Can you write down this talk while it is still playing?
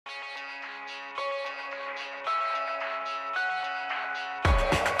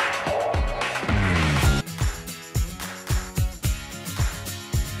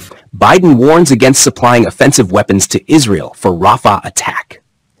Biden warns against supplying offensive weapons to Israel for Rafah attack.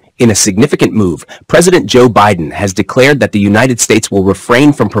 In a significant move, President Joe Biden has declared that the United States will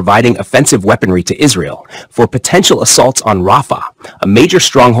refrain from providing offensive weaponry to Israel for potential assaults on Rafah, a major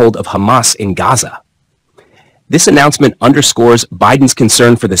stronghold of Hamas in Gaza. This announcement underscores Biden's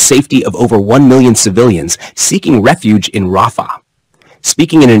concern for the safety of over 1 million civilians seeking refuge in Rafah.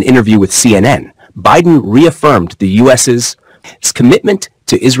 Speaking in an interview with CNN, Biden reaffirmed the U.S.'s commitment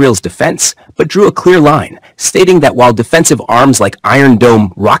to Israel's defense, but drew a clear line, stating that while defensive arms like Iron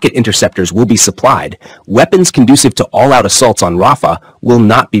Dome rocket interceptors will be supplied, weapons conducive to all-out assaults on Rafah will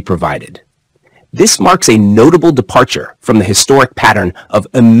not be provided. This marks a notable departure from the historic pattern of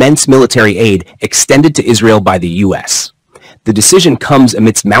immense military aid extended to Israel by the U.S. The decision comes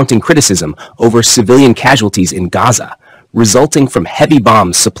amidst mounting criticism over civilian casualties in Gaza, resulting from heavy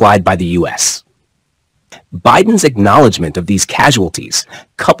bombs supplied by the U.S. Biden's acknowledgement of these casualties,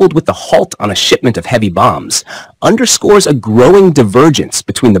 coupled with the halt on a shipment of heavy bombs, underscores a growing divergence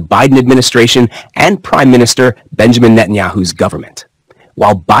between the Biden administration and Prime Minister Benjamin Netanyahu's government.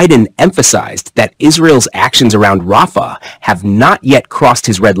 While Biden emphasized that Israel's actions around Rafah have not yet crossed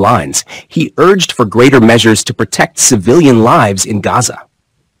his red lines, he urged for greater measures to protect civilian lives in Gaza.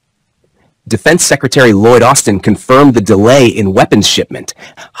 Defense Secretary Lloyd Austin confirmed the delay in weapons shipment,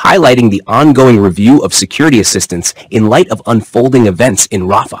 highlighting the ongoing review of security assistance in light of unfolding events in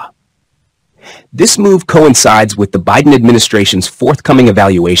Rafah. This move coincides with the Biden administration's forthcoming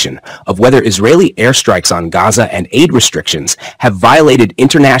evaluation of whether Israeli airstrikes on Gaza and aid restrictions have violated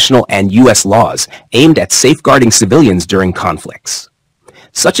international and U.S. laws aimed at safeguarding civilians during conflicts.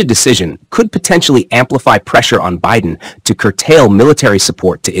 Such a decision could potentially amplify pressure on Biden to curtail military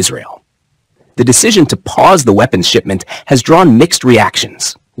support to Israel. The decision to pause the weapons shipment has drawn mixed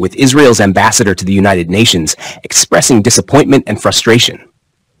reactions, with Israel's ambassador to the United Nations expressing disappointment and frustration.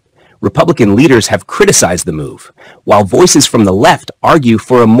 Republican leaders have criticized the move, while voices from the left argue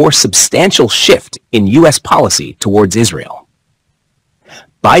for a more substantial shift in U.S. policy towards Israel.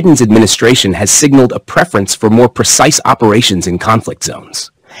 Biden's administration has signaled a preference for more precise operations in conflict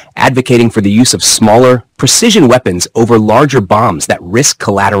zones, advocating for the use of smaller, precision weapons over larger bombs that risk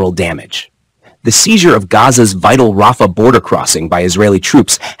collateral damage. The seizure of Gaza's vital Rafah border crossing by Israeli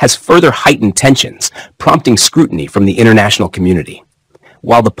troops has further heightened tensions, prompting scrutiny from the international community.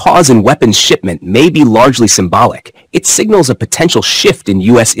 While the pause in weapons shipment may be largely symbolic, it signals a potential shift in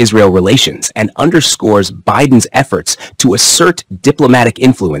U.S.-Israel relations and underscores Biden's efforts to assert diplomatic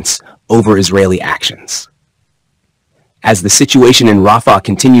influence over Israeli actions. As the situation in Rafah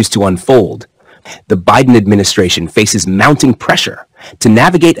continues to unfold, the Biden administration faces mounting pressure to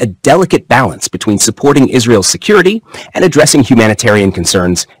navigate a delicate balance between supporting Israel's security and addressing humanitarian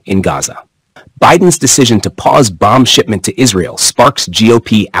concerns in Gaza. Biden's decision to pause bomb shipment to Israel sparks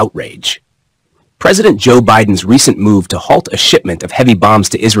GOP outrage. President Joe Biden's recent move to halt a shipment of heavy bombs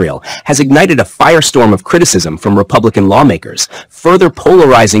to Israel has ignited a firestorm of criticism from Republican lawmakers, further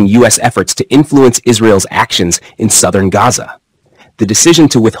polarizing U.S. efforts to influence Israel's actions in southern Gaza. The decision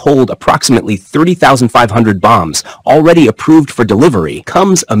to withhold approximately 30,500 bombs already approved for delivery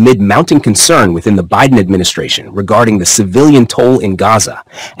comes amid mounting concern within the Biden administration regarding the civilian toll in Gaza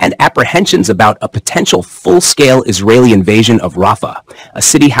and apprehensions about a potential full-scale Israeli invasion of Rafah, a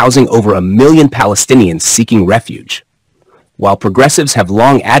city housing over 1 million Palestinians seeking refuge. While progressives have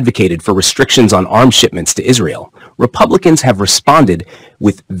long advocated for restrictions on arms shipments to Israel, Republicans have responded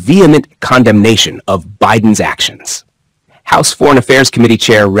with vehement condemnation of Biden's actions. House Foreign Affairs Committee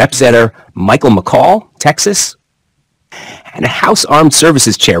Chair Representative Michael McCaul, Texas, and House Armed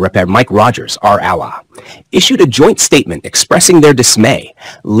Services Chair Representative Mike Rogers, our ally, issued a joint statement expressing their dismay,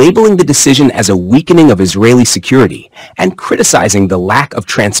 labeling the decision as a weakening of Israeli security and criticizing the lack of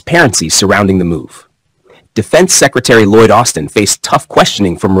transparency surrounding the move. Defense Secretary Lloyd Austin faced tough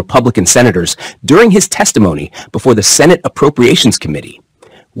questioning from Republican senators during his testimony before the Senate Appropriations Committee,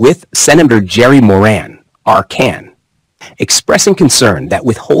 with Senator Jerry Moran, our CAN, expressing concern that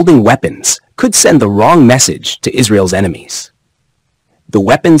withholding weapons could send the wrong message to Israel's enemies. The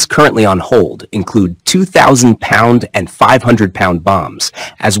weapons currently on hold include 2,000-pound and 500-pound bombs,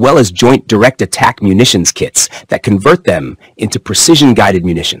 as well as joint direct attack munitions kits that convert them into precision-guided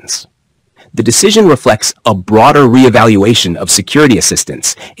munitions. The decision reflects a broader reevaluation of security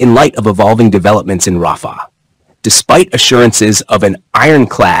assistance in light of evolving developments in Rafah. Despite assurances of an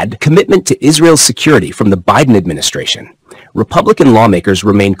ironclad commitment to Israel's security from the Biden administration, Republican lawmakers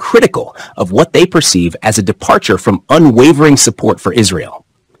remain critical of what they perceive as a departure from unwavering support for Israel.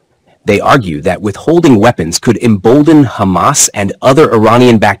 They argue that withholding weapons could embolden Hamas and other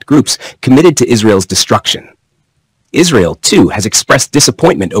Iranian-backed groups committed to Israel's destruction. Israel, too, has expressed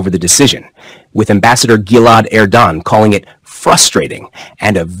disappointment over the decision, with Ambassador Gilad Erdan calling it frustrating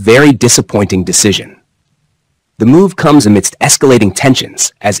and a very disappointing decision. The move comes amidst escalating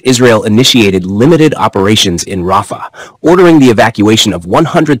tensions as Israel initiated limited operations in Rafah, ordering the evacuation of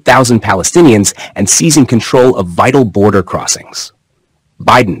 100,000 Palestinians and seizing control of vital border crossings.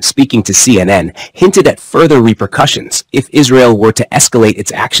 Biden, speaking to CNN, hinted at further repercussions if Israel were to escalate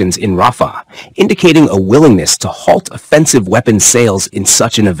its actions in Rafah, indicating a willingness to halt offensive weapons sales in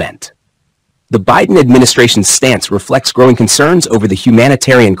such an event. The Biden administration's stance reflects growing concerns over the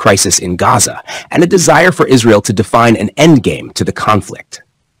humanitarian crisis in Gaza and a desire for Israel to define an endgame to the conflict.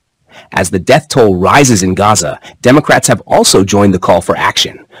 As the death toll rises in Gaza, Democrats have also joined the call for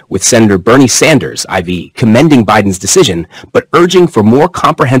action, with Senator Bernie Sanders, IV, commending Biden's decision, but urging for more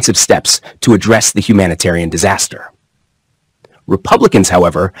comprehensive steps to address the humanitarian disaster. Republicans,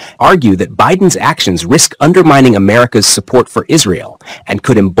 however, argue that Biden's actions risk undermining America's support for Israel and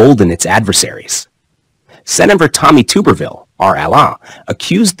could embolden its adversaries. Senator Tommy Tuberville, R.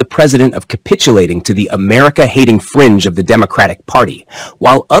 accused the president of capitulating to the America-hating fringe of the Democratic Party,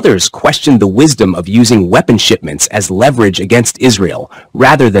 while others questioned the wisdom of using weapon shipments as leverage against Israel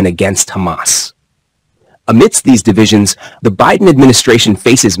rather than against Hamas. Amidst these divisions, the Biden administration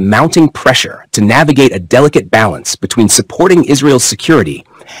faces mounting pressure to navigate a delicate balance between supporting Israel's security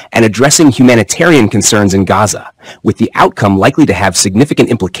and addressing humanitarian concerns in Gaza, with the outcome likely to have significant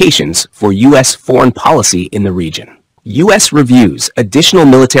implications for U.S. foreign policy in the region. U.S. reviews additional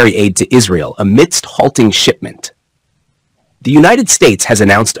military aid to Israel amidst halting shipment. The United States has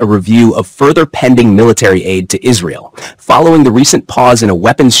announced a review of further pending military aid to Israel, following the recent pause in a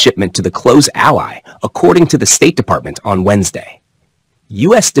weapons shipment to the close ally, according to the State Department on Wednesday.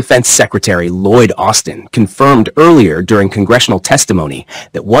 U.S. Defense Secretary Lloyd Austin confirmed earlier during congressional testimony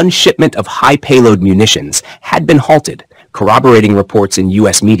that one shipment of high-payload munitions had been halted, corroborating reports in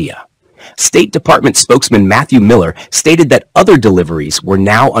U.S. media. State Department spokesman Matthew Miller stated that other deliveries were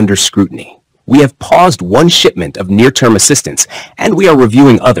now under scrutiny. "We have paused one shipment of near-term assistance, and we are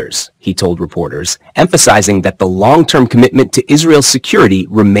reviewing others," he told reporters, emphasizing that the long-term commitment to Israel's security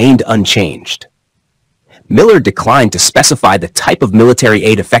remained unchanged. Miller declined to specify the type of military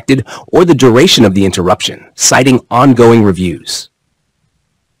aid affected or the duration of the interruption, citing ongoing reviews.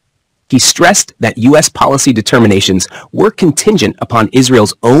 He stressed that U.S. policy determinations were contingent upon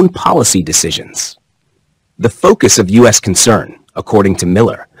Israel's own policy decisions. The focus of U.S. concern, according to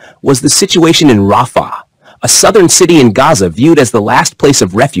Miller, was the situation in Rafah, a southern city in Gaza viewed as the last place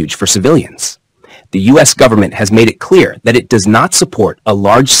of refuge for civilians. The U.S. government has made it clear that it does not support a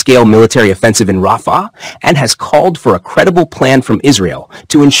large-scale military offensive in Rafah and has called for a credible plan from Israel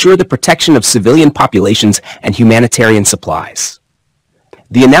to ensure the protection of civilian populations and humanitarian supplies.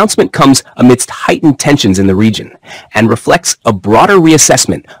 The announcement comes amidst heightened tensions in the region and reflects a broader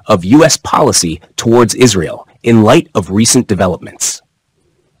reassessment of U.S. policy towards Israel in light of recent developments.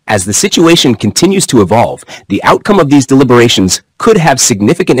 As the situation continues to evolve, the outcome of these deliberations could have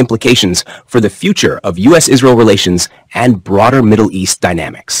significant implications for the future of U.S.-Israel relations and broader Middle East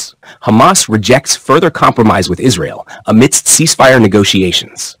dynamics. Hamas rejects further compromise with Israel amidst ceasefire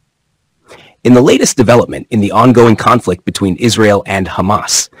negotiations. In the latest development in the ongoing conflict between Israel and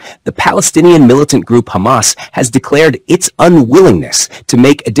Hamas, the Palestinian militant group Hamas has declared its unwillingness to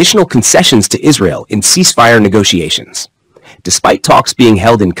make additional concessions to Israel in ceasefire negotiations. Despite talks being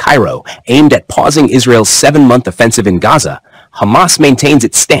held in Cairo aimed at pausing Israel's 7-month offensive in Gaza, Hamas maintains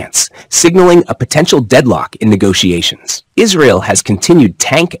its stance, signaling a potential deadlock in negotiations. Israel has continued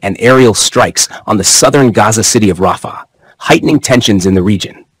tank and aerial strikes on the southern Gaza city of Rafah, heightening tensions in the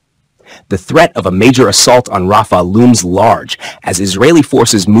region. The threat of a major assault on Rafah looms large as Israeli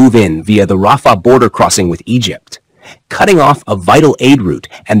forces move in via the Rafah border crossing with Egypt, cutting off a vital aid route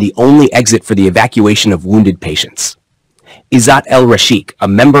and the only exit for the evacuation of wounded patients. Izzat el-Rashik, a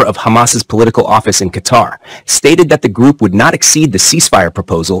member of Hamas's political office in Qatar, stated that the group would not exceed the ceasefire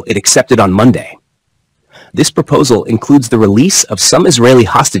proposal it accepted on Monday. This proposal includes the release of some Israeli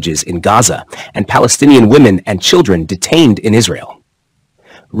hostages in Gaza and Palestinian women and children detained in Israel.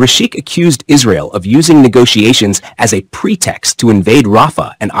 Rashik accused Israel of using negotiations as a pretext to invade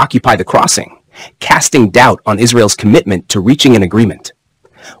Rafah and occupy the crossing, casting doubt on Israel's commitment to reaching an agreement.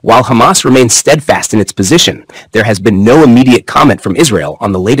 While Hamas remains steadfast in its position, there has been no immediate comment from Israel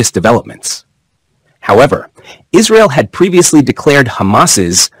on the latest developments. However, Israel had previously declared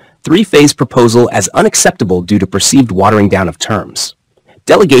Hamas's three-phase proposal as unacceptable due to perceived watering down of terms.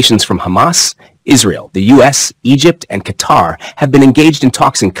 Delegations from Hamas, Israel, the U.S., Egypt, and Qatar have been engaged in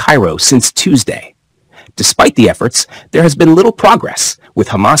talks in Cairo since Tuesday. Despite the efforts, there has been little progress, with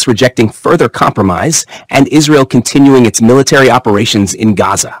Hamas rejecting further compromise and Israel continuing its military operations in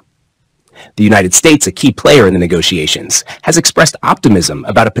Gaza. The United States, a key player in the negotiations, has expressed optimism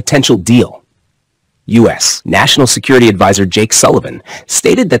about a potential deal. U.S. National Security Advisor Jake Sullivan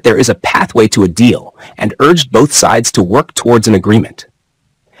stated that there is a pathway to a deal and urged both sides to work towards an agreement.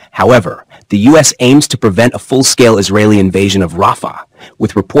 However, the U.S. aims to prevent a full-scale Israeli invasion of Rafah,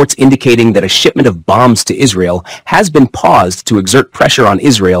 with reports indicating that a shipment of bombs to Israel has been paused to exert pressure on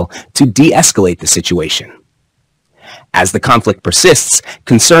Israel to de-escalate the situation. As the conflict persists,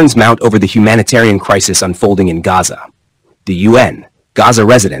 concerns mount over the humanitarian crisis unfolding in Gaza. The UN, Gaza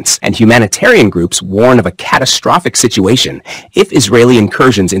residents, and humanitarian groups warn of a catastrophic situation if Israeli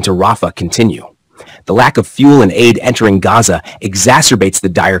incursions into Rafah continue. The lack of fuel and aid entering Gaza exacerbates the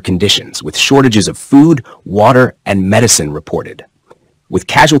dire conditions, with shortages of food, water, and medicine reported. With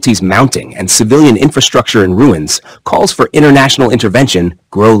casualties mounting and civilian infrastructure in ruins, calls for international intervention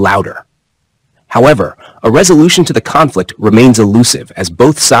grow louder. However, a resolution to the conflict remains elusive as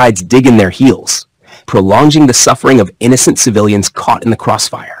both sides dig in their heels, prolonging the suffering of innocent civilians caught in the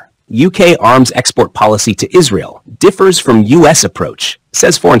crossfire. UK arms export policy to Israel differs from US approach,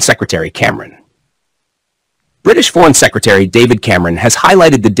 says Foreign Secretary Cameron. British Foreign Secretary David Cameron has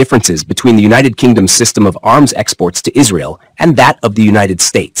highlighted the differences between the United Kingdom's system of arms exports to Israel and that of the United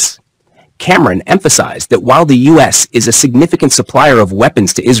States. Cameron emphasized that while the U.S. is a significant supplier of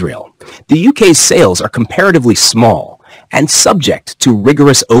weapons to Israel, the U.K.'s sales are comparatively small and subject to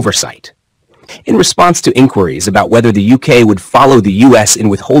rigorous oversight. In response to inquiries about whether the UK would follow the US in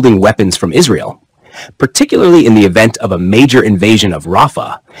withholding weapons from Israel, particularly in the event of a major invasion of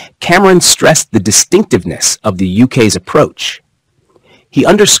Rafah, Cameron stressed the distinctiveness of the UK's approach. He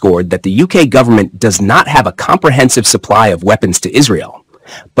underscored that the UK government does not have a comprehensive supply of weapons to Israel,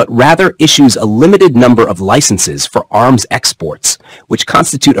 but rather issues a limited number of licenses for arms exports, which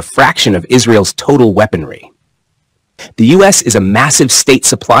constitute a fraction of Israel's total weaponry. The U.S. is a massive state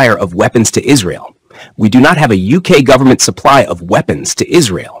supplier of weapons to Israel. We do not have a UK government supply of weapons to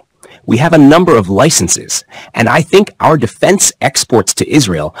Israel. We have a number of licenses, and I think our defense exports to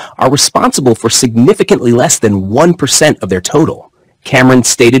Israel are responsible for significantly less than 1% of their total, Cameron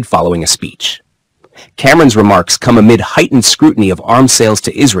stated following a speech. Cameron's remarks come amid heightened scrutiny of arms sales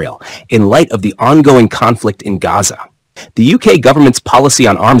to Israel in light of the ongoing conflict in Gaza. The UK government's policy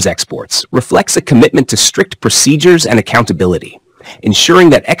on arms exports reflects a commitment to strict procedures and accountability, ensuring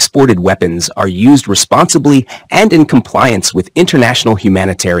that exported weapons are used responsibly and in compliance with international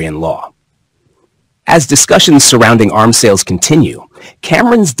humanitarian law. As discussions surrounding arms sales continue,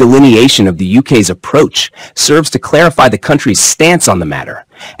 Cameron's delineation of the UK's approach serves to clarify the country's stance on the matter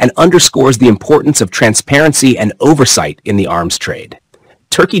and underscores the importance of transparency and oversight in the arms trade.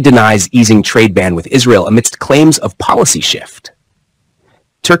 Turkey denies easing trade ban with Israel amidst claims of policy shift.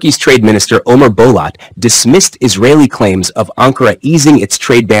 Turkey's Trade Minister Omar Bolat dismissed Israeli claims of Ankara easing its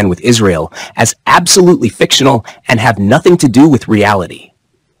trade ban with Israel as absolutely fictional and have nothing to do with reality.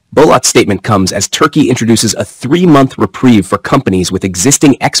 Bolat's statement comes as Turkey introduces a 3-month reprieve for companies with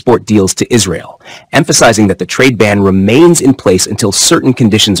existing export deals to Israel, emphasizing that the trade ban remains in place until certain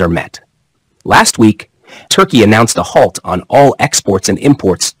conditions are met. Last week, Turkey announced a halt on all exports and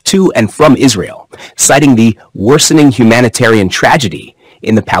imports to and from Israel, citing the worsening humanitarian tragedy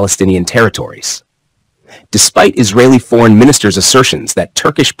in the Palestinian territories. Despite Israeli foreign minister's assertions that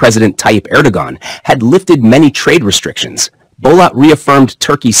Turkish President Tayyip Erdogan had lifted many trade restrictions, Bolat reaffirmed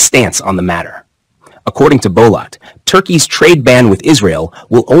Turkey's stance on the matter. According to Bolat, Turkey's trade ban with Israel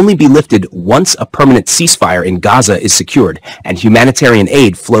will only be lifted once a permanent ceasefire in Gaza is secured and humanitarian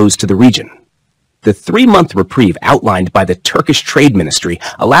aid flows to the region. The 3-month reprieve outlined by the Turkish Trade Ministry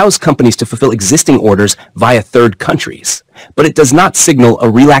allows companies to fulfill existing orders via third countries, but it does not signal a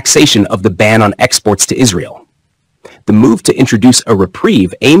relaxation of the ban on exports to Israel. The move to introduce a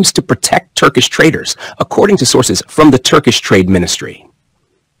reprieve aims to protect Turkish traders, according to sources from the Turkish Trade Ministry.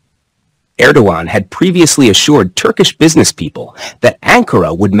 Erdogan had previously assured Turkish business people that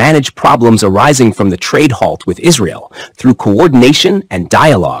Ankara would manage problems arising from the trade halt with Israel through coordination and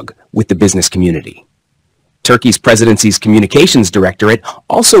dialogue with the business community. Turkey's presidency's communications directorate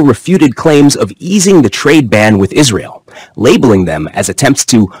also refuted claims of easing the trade ban with Israel, labeling them as attempts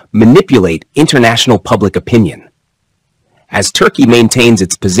to manipulate international public opinion. As Turkey maintains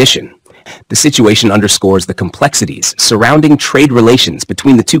its position, the situation underscores the complexities surrounding trade relations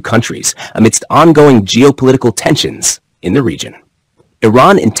between the two countries amidst ongoing geopolitical tensions in the region.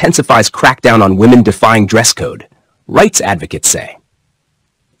 Iran intensifies crackdown on women defying dress code, rights advocates say.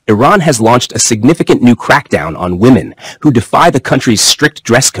 Iran has launched a significant new crackdown on women who defy the country's strict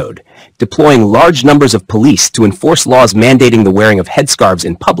dress code, deploying large numbers of police to enforce laws mandating the wearing of headscarves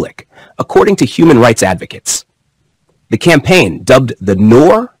in public, according to human rights advocates. The campaign, dubbed the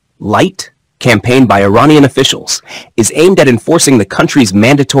Noor Light campaign by Iranian officials, is aimed at enforcing the country's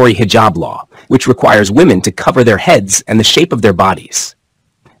mandatory hijab law, which requires women to cover their heads and the shape of their bodies.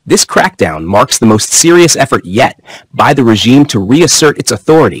 This crackdown marks the most serious effort yet by the regime to reassert its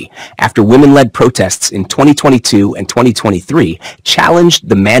authority after women-led protests in 2022 and 2023 challenged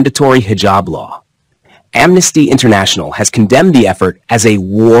the mandatory hijab law. Amnesty International has condemned the effort as a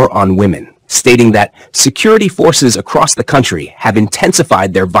war on women, stating that security forces across the country have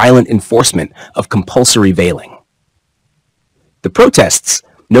intensified their violent enforcement of compulsory veiling. The protests,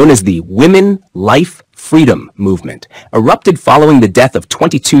 known as the Women, Life, Freedom movement, erupted following the death of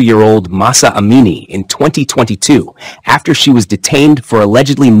 22-year-old Mahsa Amini in 2022 after she was detained for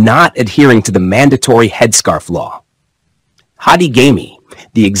allegedly not adhering to the mandatory headscarf law. Hadi Ghaemi,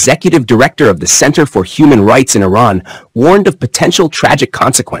 the executive director of the Center for Human Rights in Iran, warned of potential tragic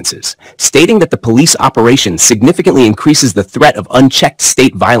consequences, stating that the police operation significantly increases the threat of unchecked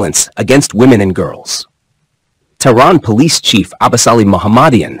state violence against women and girls. Tehran Police Chief Abbasali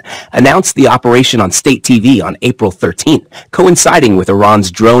Mohammadian announced the operation on state TV on April 13, coinciding with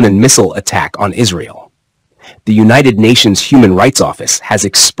Iran's drone and missile attack on Israel. The United Nations Human Rights Office has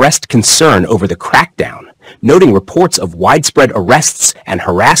expressed concern over the crackdown, noting reports of widespread arrests and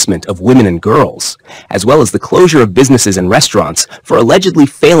harassment of women and girls, as well as the closure of businesses and restaurants for allegedly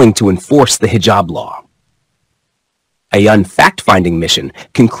failing to enforce the hijab law. A UN fact-finding mission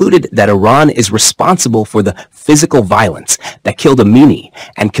concluded that Iran is responsible for the physical violence that killed Amini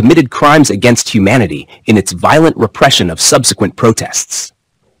and committed crimes against humanity in its violent repression of subsequent protests.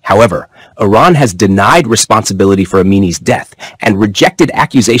 However, Iran has denied responsibility for Amini's death and rejected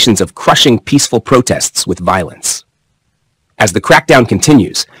accusations of crushing peaceful protests with violence. As the crackdown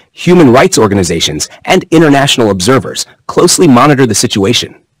continues, human rights organizations and international observers closely monitor the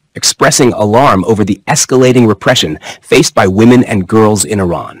situation, expressing alarm over the escalating repression faced by women and girls in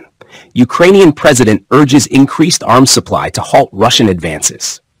Iran. Ukrainian president urges increased arms supply to halt Russian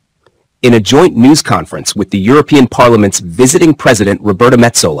advances. In a joint news conference with the European Parliament's visiting president Roberta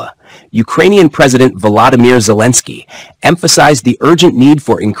Metsola, Ukrainian President Volodymyr Zelensky emphasized the urgent need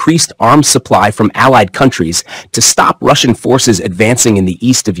for increased arms supply from allied countries to stop Russian forces advancing in the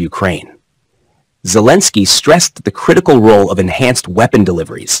east of Ukraine. Zelensky stressed the critical role of enhanced weapon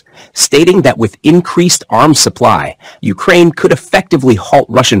deliveries, stating that with increased arms supply, Ukraine could effectively halt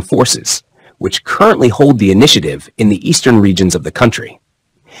Russian forces, which currently hold the initiative in the eastern regions of the country.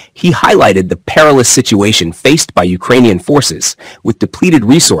 He highlighted the perilous situation faced by Ukrainian forces with depleted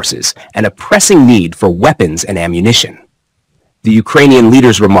resources and a pressing need for weapons and ammunition. The Ukrainian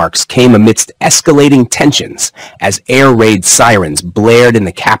leader's remarks came amidst escalating tensions as air raid sirens blared in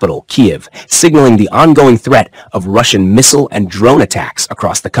the capital, Kyiv, signaling the ongoing threat of Russian missile and drone attacks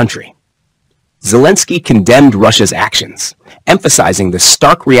across the country. Zelensky condemned Russia's actions, emphasizing the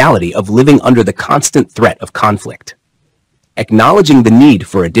stark reality of living under the constant threat of conflict. Acknowledging the need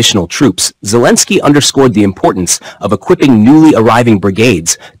for additional troops, Zelensky underscored the importance of equipping newly arriving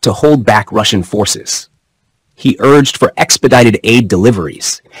brigades to hold back Russian forces. He urged for expedited aid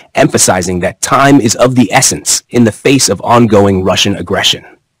deliveries, emphasizing that time is of the essence in the face of ongoing Russian aggression.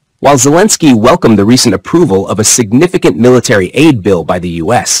 While Zelensky welcomed the recent approval of a significant military aid bill by the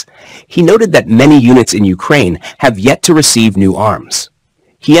U.S., he noted that many units in Ukraine have yet to receive new arms.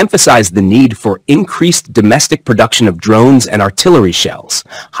 He emphasized the need for increased domestic production of drones and artillery shells,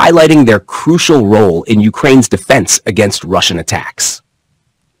 highlighting their crucial role in Ukraine's defense against Russian attacks.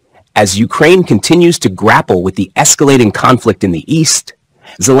 As Ukraine continues to grapple with the escalating conflict in the east,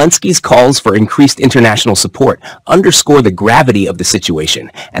 Zelensky's calls for increased international support underscore the gravity of the situation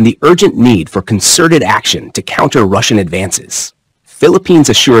and the urgent need for concerted action to counter Russian advances. Philippines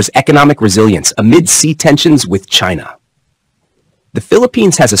assures economic resilience amid sea tensions with China. The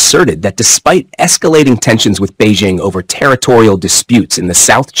Philippines has asserted that despite escalating tensions with Beijing over territorial disputes in the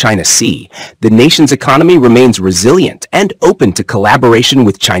South China Sea, the nation's economy remains resilient and open to collaboration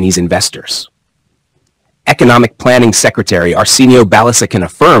with Chinese investors. Economic Planning Secretary Arsenio Balisacan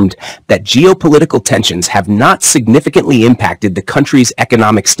affirmed that geopolitical tensions have not significantly impacted the country's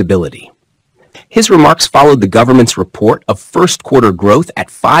economic stability. His remarks followed the government's report of first-quarter growth at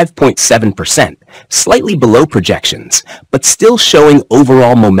 5.7%, slightly below projections, but still showing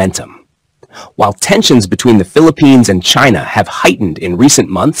overall momentum. While tensions between the Philippines and China have heightened in recent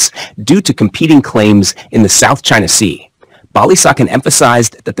months due to competing claims in the South China Sea, Balisacan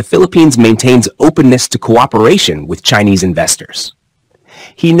emphasized that the Philippines maintains openness to cooperation with Chinese investors.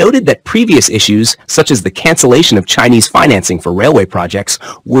 He noted that previous issues, such as the cancellation of Chinese financing for railway projects,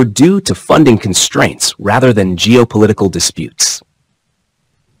 were due to funding constraints rather than geopolitical disputes.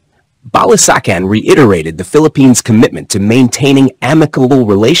 Balasacan reiterated the Philippines' commitment to maintaining amicable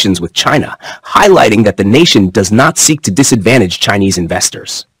relations with China, highlighting that the nation does not seek to disadvantage Chinese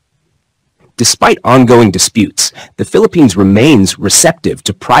investors. Despite ongoing disputes, the Philippines remains receptive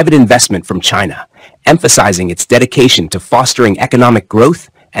to private investment from China, emphasizing its dedication to fostering economic growth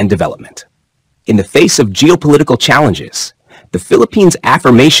and development. In the face of geopolitical challenges, the Philippines'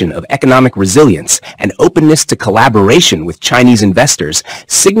 affirmation of economic resilience and openness to collaboration with Chinese investors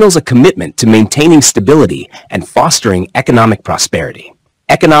signals a commitment to maintaining stability and fostering economic prosperity.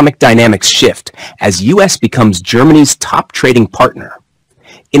 Economic dynamics shift as U.S. becomes Germany's top trading partner.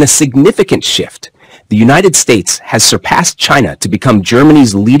 In a significant shift, the United States has surpassed China to become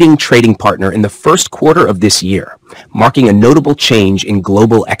Germany's leading trading partner in the first quarter of this year, marking a notable change in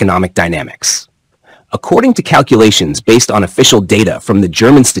global economic dynamics. According to calculations based on official data from the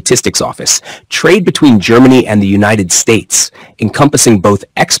German Statistics Office, trade between Germany and the United States, encompassing both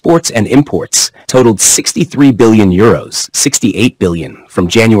exports and imports, totaled 63 billion euros, 68 billion, from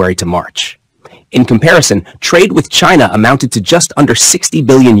January to March. In comparison, trade with China amounted to just under 60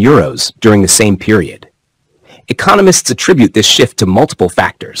 billion euros during the same period. Economists attribute this shift to multiple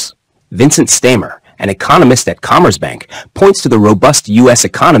factors. Vincent Stamer, an economist at Commerzbank, points to the robust U.S.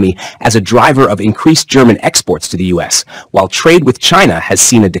 economy as a driver of increased German exports to the U.S., while trade with China has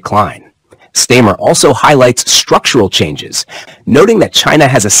seen a decline. Stamer also highlights structural changes, noting that China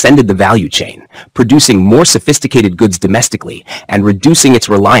has ascended the value chain, producing more sophisticated goods domestically and reducing its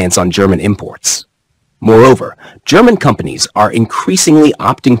reliance on German imports. Moreover, German companies are increasingly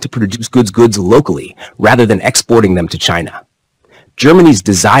opting to produce goods locally rather than exporting them to China. Germany's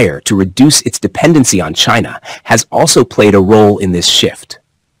desire to reduce its dependency on China has also played a role in this shift.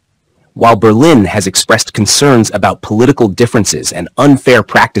 While Berlin has expressed concerns about political differences and unfair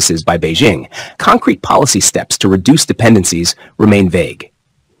practices by Beijing, concrete policy steps to reduce dependencies remain vague.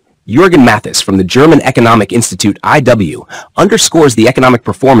 Jürgen Mathis from the German Economic Institute IW underscores the economic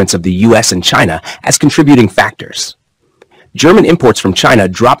performance of the US and China as contributing factors. German imports from China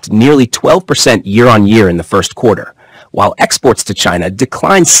dropped nearly 12% year-on-year in the first quarter, while exports to China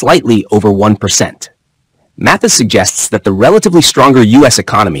declined slightly over 1%. Mathis suggests that the relatively stronger U.S.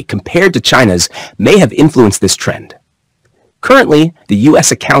 economy compared to China's may have influenced this trend. Currently, the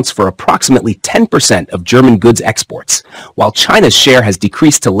U.S. accounts for approximately 10% of German goods exports, while China's share has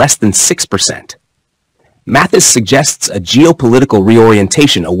decreased to less than 6%. Mathis suggests a geopolitical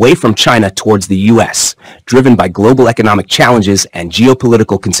reorientation away from China towards the U.S., driven by global economic challenges and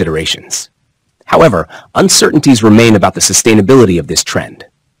geopolitical considerations. However, uncertainties remain about the sustainability of this trend.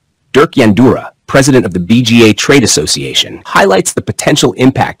 Dirk Yandura, president of the BGA Trade Association, highlights the potential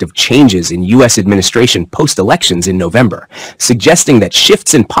impact of changes in U.S. administration post-elections in November, suggesting that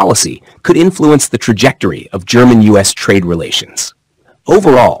shifts in policy could influence the trajectory of German-U.S. trade relations.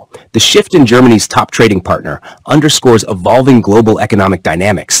 Overall, the shift in Germany's top trading partner underscores evolving global economic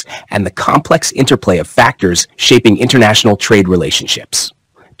dynamics and the complex interplay of factors shaping international trade relationships.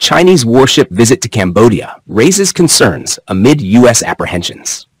 Chinese warship visit to Cambodia raises concerns amid U.S.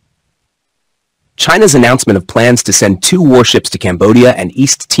 apprehensions. China's announcement of plans to send 2 warships to Cambodia and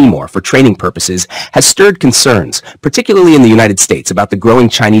East Timor for training purposes has stirred concerns, particularly in the United States, about the growing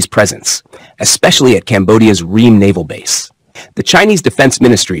Chinese presence, especially at Cambodia's Ream Naval Base. The Chinese Defense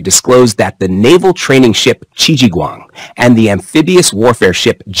Ministry disclosed that the naval training ship Qijiguang and the amphibious warfare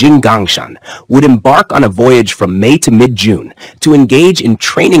ship Jinggangshan would embark on a voyage from May to mid-June to engage in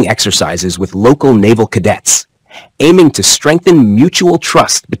training exercises with local naval cadets, aiming to strengthen mutual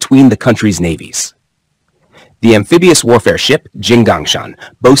trust between the countries' navies. The amphibious warfare ship Jinggangshan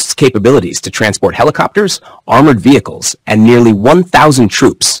boasts capabilities to transport helicopters, armored vehicles, and nearly 1,000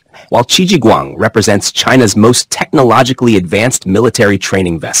 troops, while Qijiguang represents China's most technologically advanced military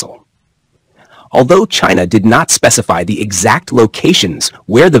training vessel. Although China did not specify the exact locations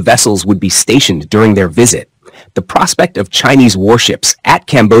where the vessels would be stationed during their visit, the prospect of Chinese warships at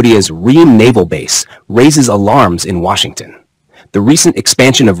Cambodia's Ream Naval Base raises alarms in Washington. The recent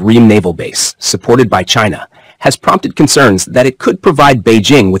expansion of Ream Naval Base, supported by China, has prompted concerns that it could provide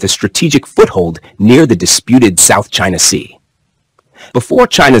Beijing with a strategic foothold near the disputed South China Sea. Before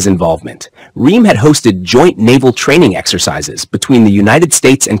China's involvement, Ream had hosted joint naval training exercises between the United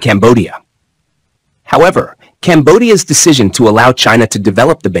States and Cambodia. However, Cambodia's decision to allow China to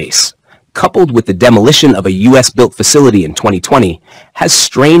develop the base, coupled with the demolition of a U.S.-built facility in 2020, has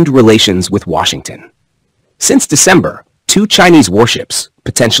strained relations with Washington. Since December, 2 Chinese warships,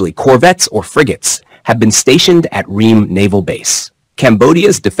 potentially corvettes or frigates, have been stationed at Ream Naval Base.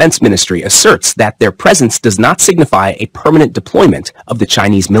 Cambodia's defense ministry asserts that their presence does not signify a permanent deployment of the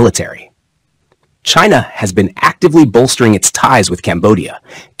Chinese military. China has been actively bolstering its ties with Cambodia,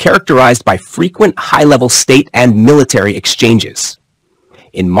 characterized by frequent high-level state and military exchanges.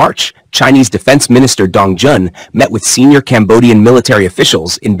 In March, Chinese Defense Minister Dong Jun met with senior Cambodian military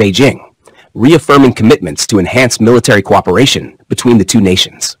officials in Beijing, reaffirming commitments to enhance military cooperation between the two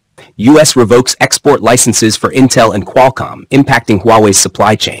nations. U.S. revokes export licenses for Intel and Qualcomm, impacting Huawei's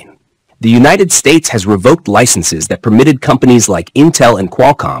supply chain. The United States has revoked licenses that permitted companies like Intel and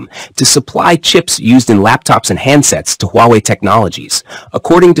Qualcomm to supply chips used in laptops and handsets to Huawei Technologies,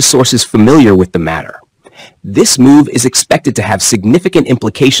 according to sources familiar with the matter. This move is expected to have significant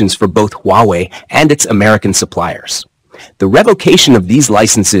implications for both Huawei and its American suppliers. The revocation of these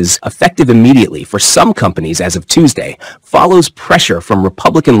licenses, effective immediately for some companies as of Tuesday, follows pressure from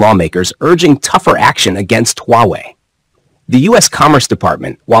Republican lawmakers urging tougher action against Huawei. The U.S. Commerce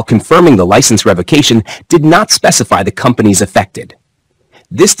Department, while confirming the license revocation, did not specify the companies affected.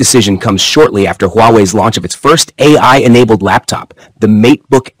 This decision comes shortly after Huawei's launch of its first AI-enabled laptop, the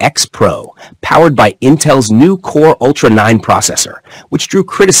MateBook X Pro, powered by Intel's new Core Ultra 9 processor, which drew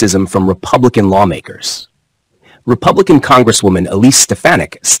criticism from Republican lawmakers. Republican Congresswoman Elise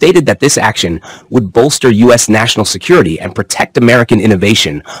Stefanik stated that this action would bolster U.S. national security and protect American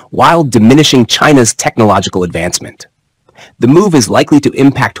innovation while diminishing China's technological advancement. The move is likely to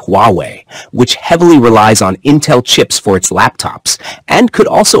impact Huawei, which heavily relies on Intel chips for its laptops, and could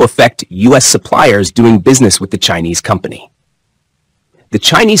also affect U.S. suppliers doing business with the Chinese company. The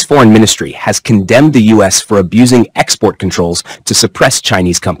Chinese Foreign Ministry has condemned the U.S. for abusing export controls to suppress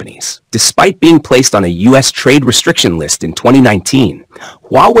Chinese companies. Despite being placed on a U.S. trade restriction list in 2019,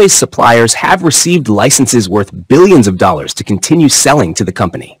 Huawei's suppliers have received licenses worth billions of dollars to continue selling to the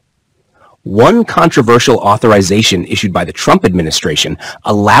company. One controversial authorization issued by the Trump administration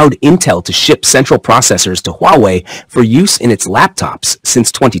allowed Intel to ship central processors to Huawei for use in its laptops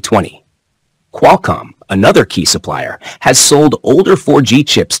since 2020. Qualcomm, another key supplier, has sold older 4G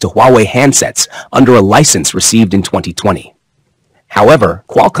chips to Huawei handsets under a license received in 2020. However,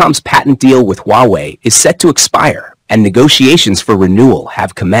 Qualcomm's patent deal with Huawei is set to expire, and negotiations for renewal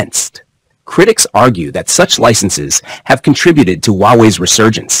have commenced. Critics argue that such licenses have contributed to Huawei's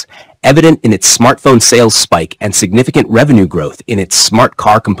resurgence, evident in its smartphone sales spike and significant revenue growth in its smart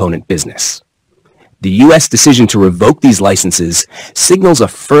car component business. The U.S. decision to revoke these licenses signals a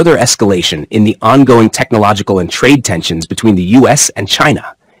further escalation in the ongoing technological and trade tensions between the U.S. and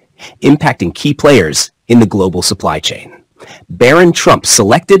China, impacting key players in the global supply chain. Barron Trump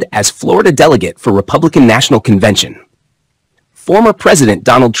selected as Florida delegate for Republican National Convention. Former President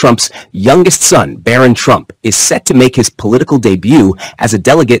Donald Trump's youngest son, Barron Trump, is set to make his political debut as a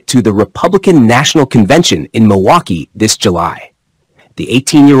delegate to the Republican National Convention in Milwaukee this July. The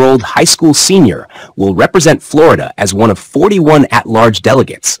 18-year-old high school senior will represent Florida as one of 41 at-large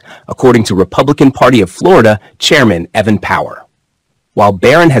delegates, according to Republican Party of Florida Chairman Evan Power. While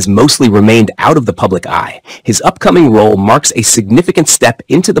Barron has mostly remained out of the public eye, his upcoming role marks a significant step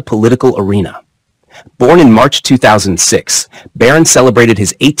into the political arena. Born in March 2006, Barron celebrated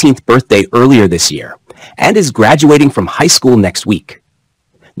his 18th birthday earlier this year and is graduating from high school next week.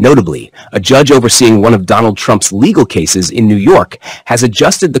 Notably, a judge overseeing one of Donald Trump's legal cases in New York has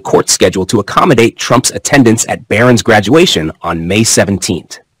adjusted the court schedule to accommodate Trump's attendance at Barron's graduation on May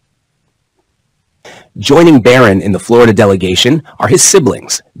 17th. Joining Barron in the Florida delegation are his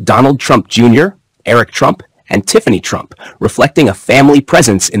siblings, Donald Trump Jr., Eric Trump, and Tiffany Trump, reflecting a family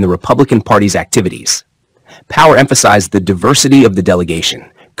presence in the Republican Party's activities. Power emphasized the diversity of the delegation,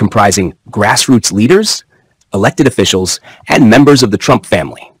 comprising grassroots leaders, elected officials, and members of the Trump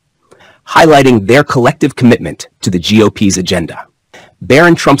family, highlighting their collective commitment to the GOP's agenda.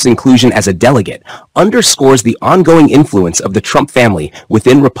 Barron Trump's inclusion as a delegate underscores the ongoing influence of the Trump family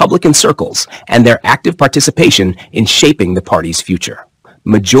within Republican circles and their active participation in shaping the party's future.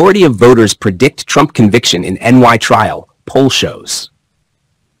 Majority of voters predict Trump conviction in NY trial, poll shows.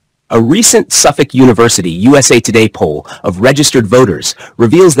 A recent Suffolk University USA Today poll of registered voters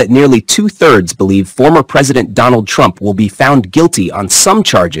reveals that nearly two-thirds believe former President Donald Trump will be found guilty on some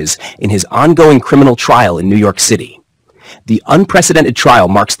charges in his ongoing criminal trial in New York City. The unprecedented trial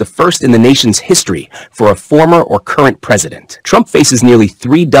marks the first in the nation's history for a former or current president. Trump faces nearly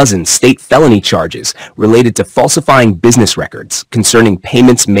 36 state felony charges related to falsifying business records concerning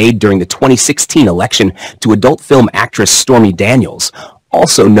payments made during the 2016 election to adult film actress Stormy Daniels,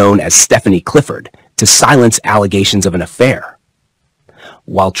 also known as Stephanie Clifford, to silence allegations of an affair.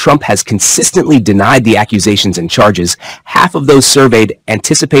 While Trump has consistently denied the accusations and charges, half of those surveyed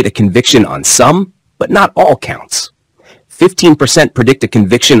anticipate a conviction on some, but not all counts. 15% predict a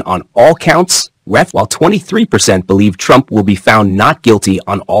conviction on all counts, while 23% believe Trump will be found not guilty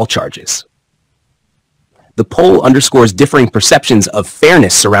on all charges. The poll underscores differing perceptions of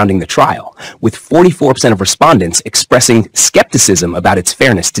fairness surrounding the trial, with 44% of respondents expressing skepticism about its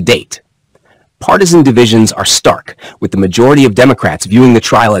fairness to date. Partisan divisions are stark, with the majority of Democrats viewing the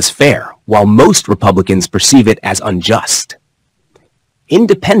trial as fair, while most Republicans perceive it as unjust.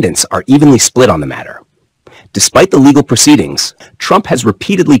 Independents are evenly split on the matter. Despite the legal proceedings, Trump has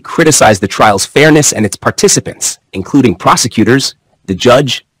repeatedly criticized the trial's fairness and its participants, including prosecutors, the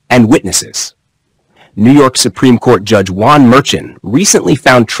judge, and witnesses. New York Supreme Court Judge Juan Merchan recently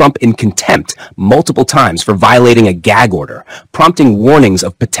found Trump in contempt multiple times for violating a gag order, prompting warnings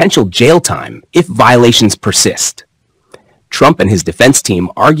of potential jail time if violations persist. Trump and his defense team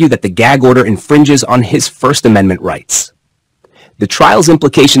argue that the gag order infringes on his First Amendment rights. The trial's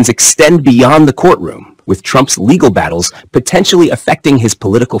implications extend beyond the courtroom, with Trump's legal battles potentially affecting his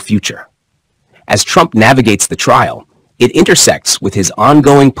political future. As Trump navigates the trial, it intersects with his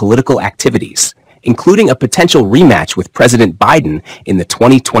ongoing political activities, including a potential rematch with President Biden in the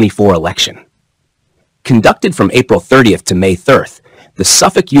 2024 election. Conducted from April 30th to May 3rd, the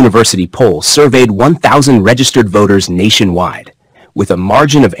Suffolk University poll surveyed 1,000 registered voters nationwide, with a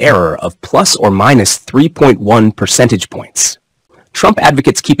margin of error of plus or minus 3.1 percentage points. Trump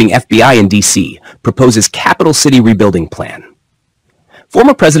advocates keeping FBI in D.C., proposes capital city rebuilding plan.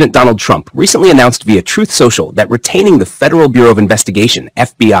 Former President Donald Trump recently announced via Truth Social that retaining the Federal Bureau of Investigation,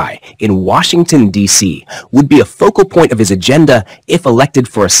 FBI, in Washington, D.C. would be a focal point of his agenda if elected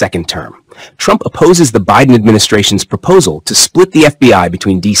for a second term. Trump opposes the Biden administration's proposal to split the FBI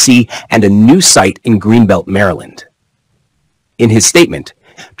between D.C. and a new site in Greenbelt, Maryland. In his statement,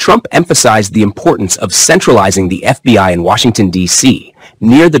 Trump emphasized the importance of centralizing the FBI in Washington, D.C.,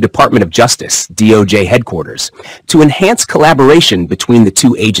 near the Department of Justice, DOJ headquarters, to enhance collaboration between the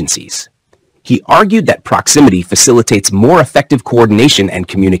two agencies. He argued that proximity facilitates more effective coordination and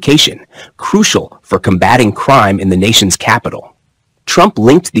communication, crucial for combating crime in the nation's capital. Trump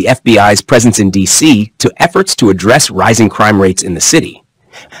linked the FBI's presence in D.C. to efforts to address rising crime rates in the city,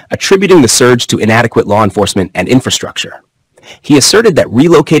 attributing the surge to inadequate law enforcement and infrastructure. He asserted that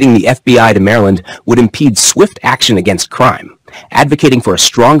relocating the FBI to Maryland would impede swift action against crime, advocating for a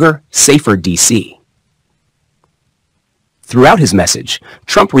stronger, safer D.C. Throughout his message,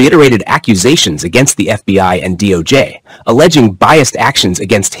 Trump reiterated accusations against the FBI and DOJ, alleging biased actions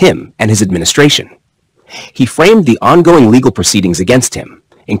against him and his administration. He framed the ongoing legal proceedings against him,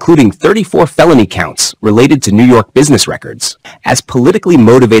 including 34 felony counts related to New York business records, as politically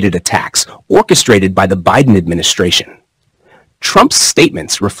motivated attacks orchestrated by the Biden administration. Trump's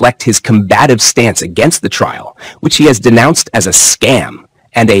statements reflect his combative stance against the trial, which he has denounced as a scam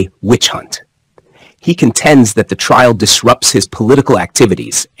and a witch hunt. He contends that the trial disrupts his political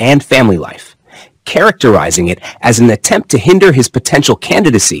activities and family life, characterizing it as an attempt to hinder his potential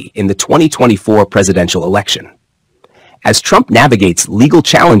candidacy in the 2024 presidential election. As Trump navigates legal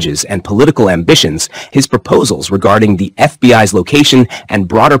challenges and political ambitions, his proposals regarding the FBI's location and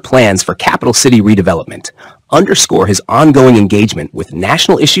broader plans for capital city redevelopment underscore his ongoing engagement with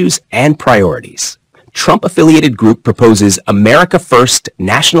national issues and priorities. Trump-affiliated group proposes America First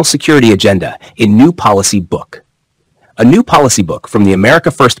National Security Agenda in New Policy Book. A new policy book from the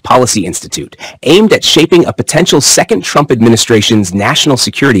America First Policy Institute, aimed at shaping a potential second Trump administration's national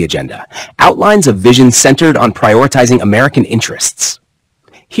security agenda, outlines a vision centered on prioritizing American interests.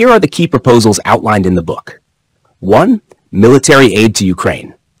 Here are the key proposals outlined in the book. 1. Military aid to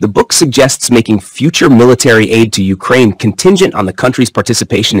Ukraine. The book suggests making future military aid to Ukraine contingent on the country's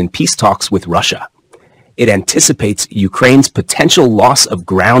participation in peace talks with Russia. It anticipates Ukraine's potential loss of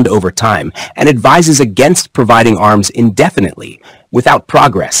ground over time and advises against providing arms indefinitely without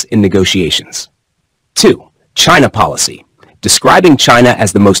progress in negotiations. 2. China policy. Describing China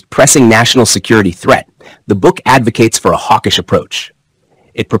as the most pressing national security threat, the book advocates for a hawkish approach.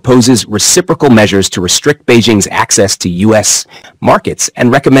 It proposes reciprocal measures to restrict Beijing's access to U.S. markets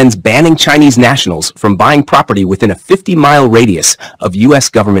and recommends banning Chinese nationals from buying property within a 50-mile radius of U.S.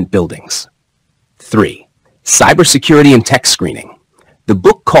 government buildings. 3. Cybersecurity and tech screening. The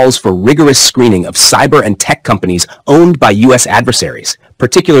book calls for rigorous screening of cyber and tech companies owned by U.S. adversaries,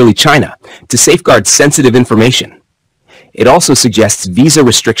 particularly China, to safeguard sensitive information. It also suggests visa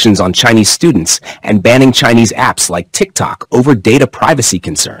restrictions on Chinese students and banning Chinese apps like TikTok over data privacy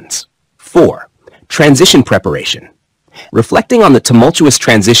concerns. 4. Transition preparation. Reflecting on the tumultuous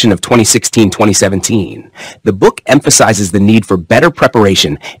transition of 2016-2017, the book emphasizes the need for better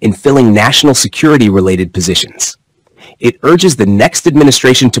preparation in filling national security-related positions. it urges the next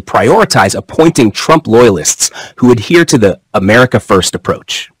administration to prioritize appointing Trump loyalists who adhere to the America First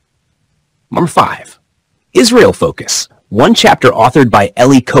approach. Number 5. Israel Focus, one chapter authored by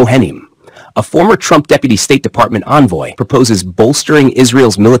Eli Cohenim, a former Trump Deputy State Department envoy, proposes bolstering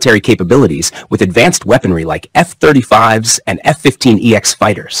Israel's military capabilities with advanced weaponry like F-35s and F-15EX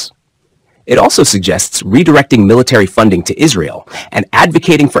fighters. It also suggests redirecting military funding to Israel and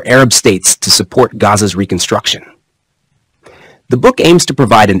advocating for Arab states to support Gaza's reconstruction. The book aims to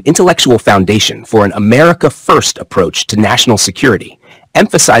provide an intellectual foundation for an America First approach to national security,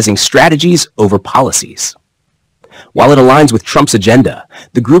 emphasizing strategies over policies. While it aligns with Trump's agenda,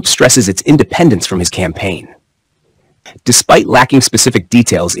 the group stresses its independence from his campaign. Despite lacking specific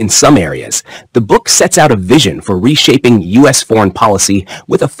details in some areas, the book sets out a vision for reshaping U.S. foreign policy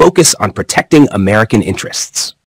with a focus on protecting American interests.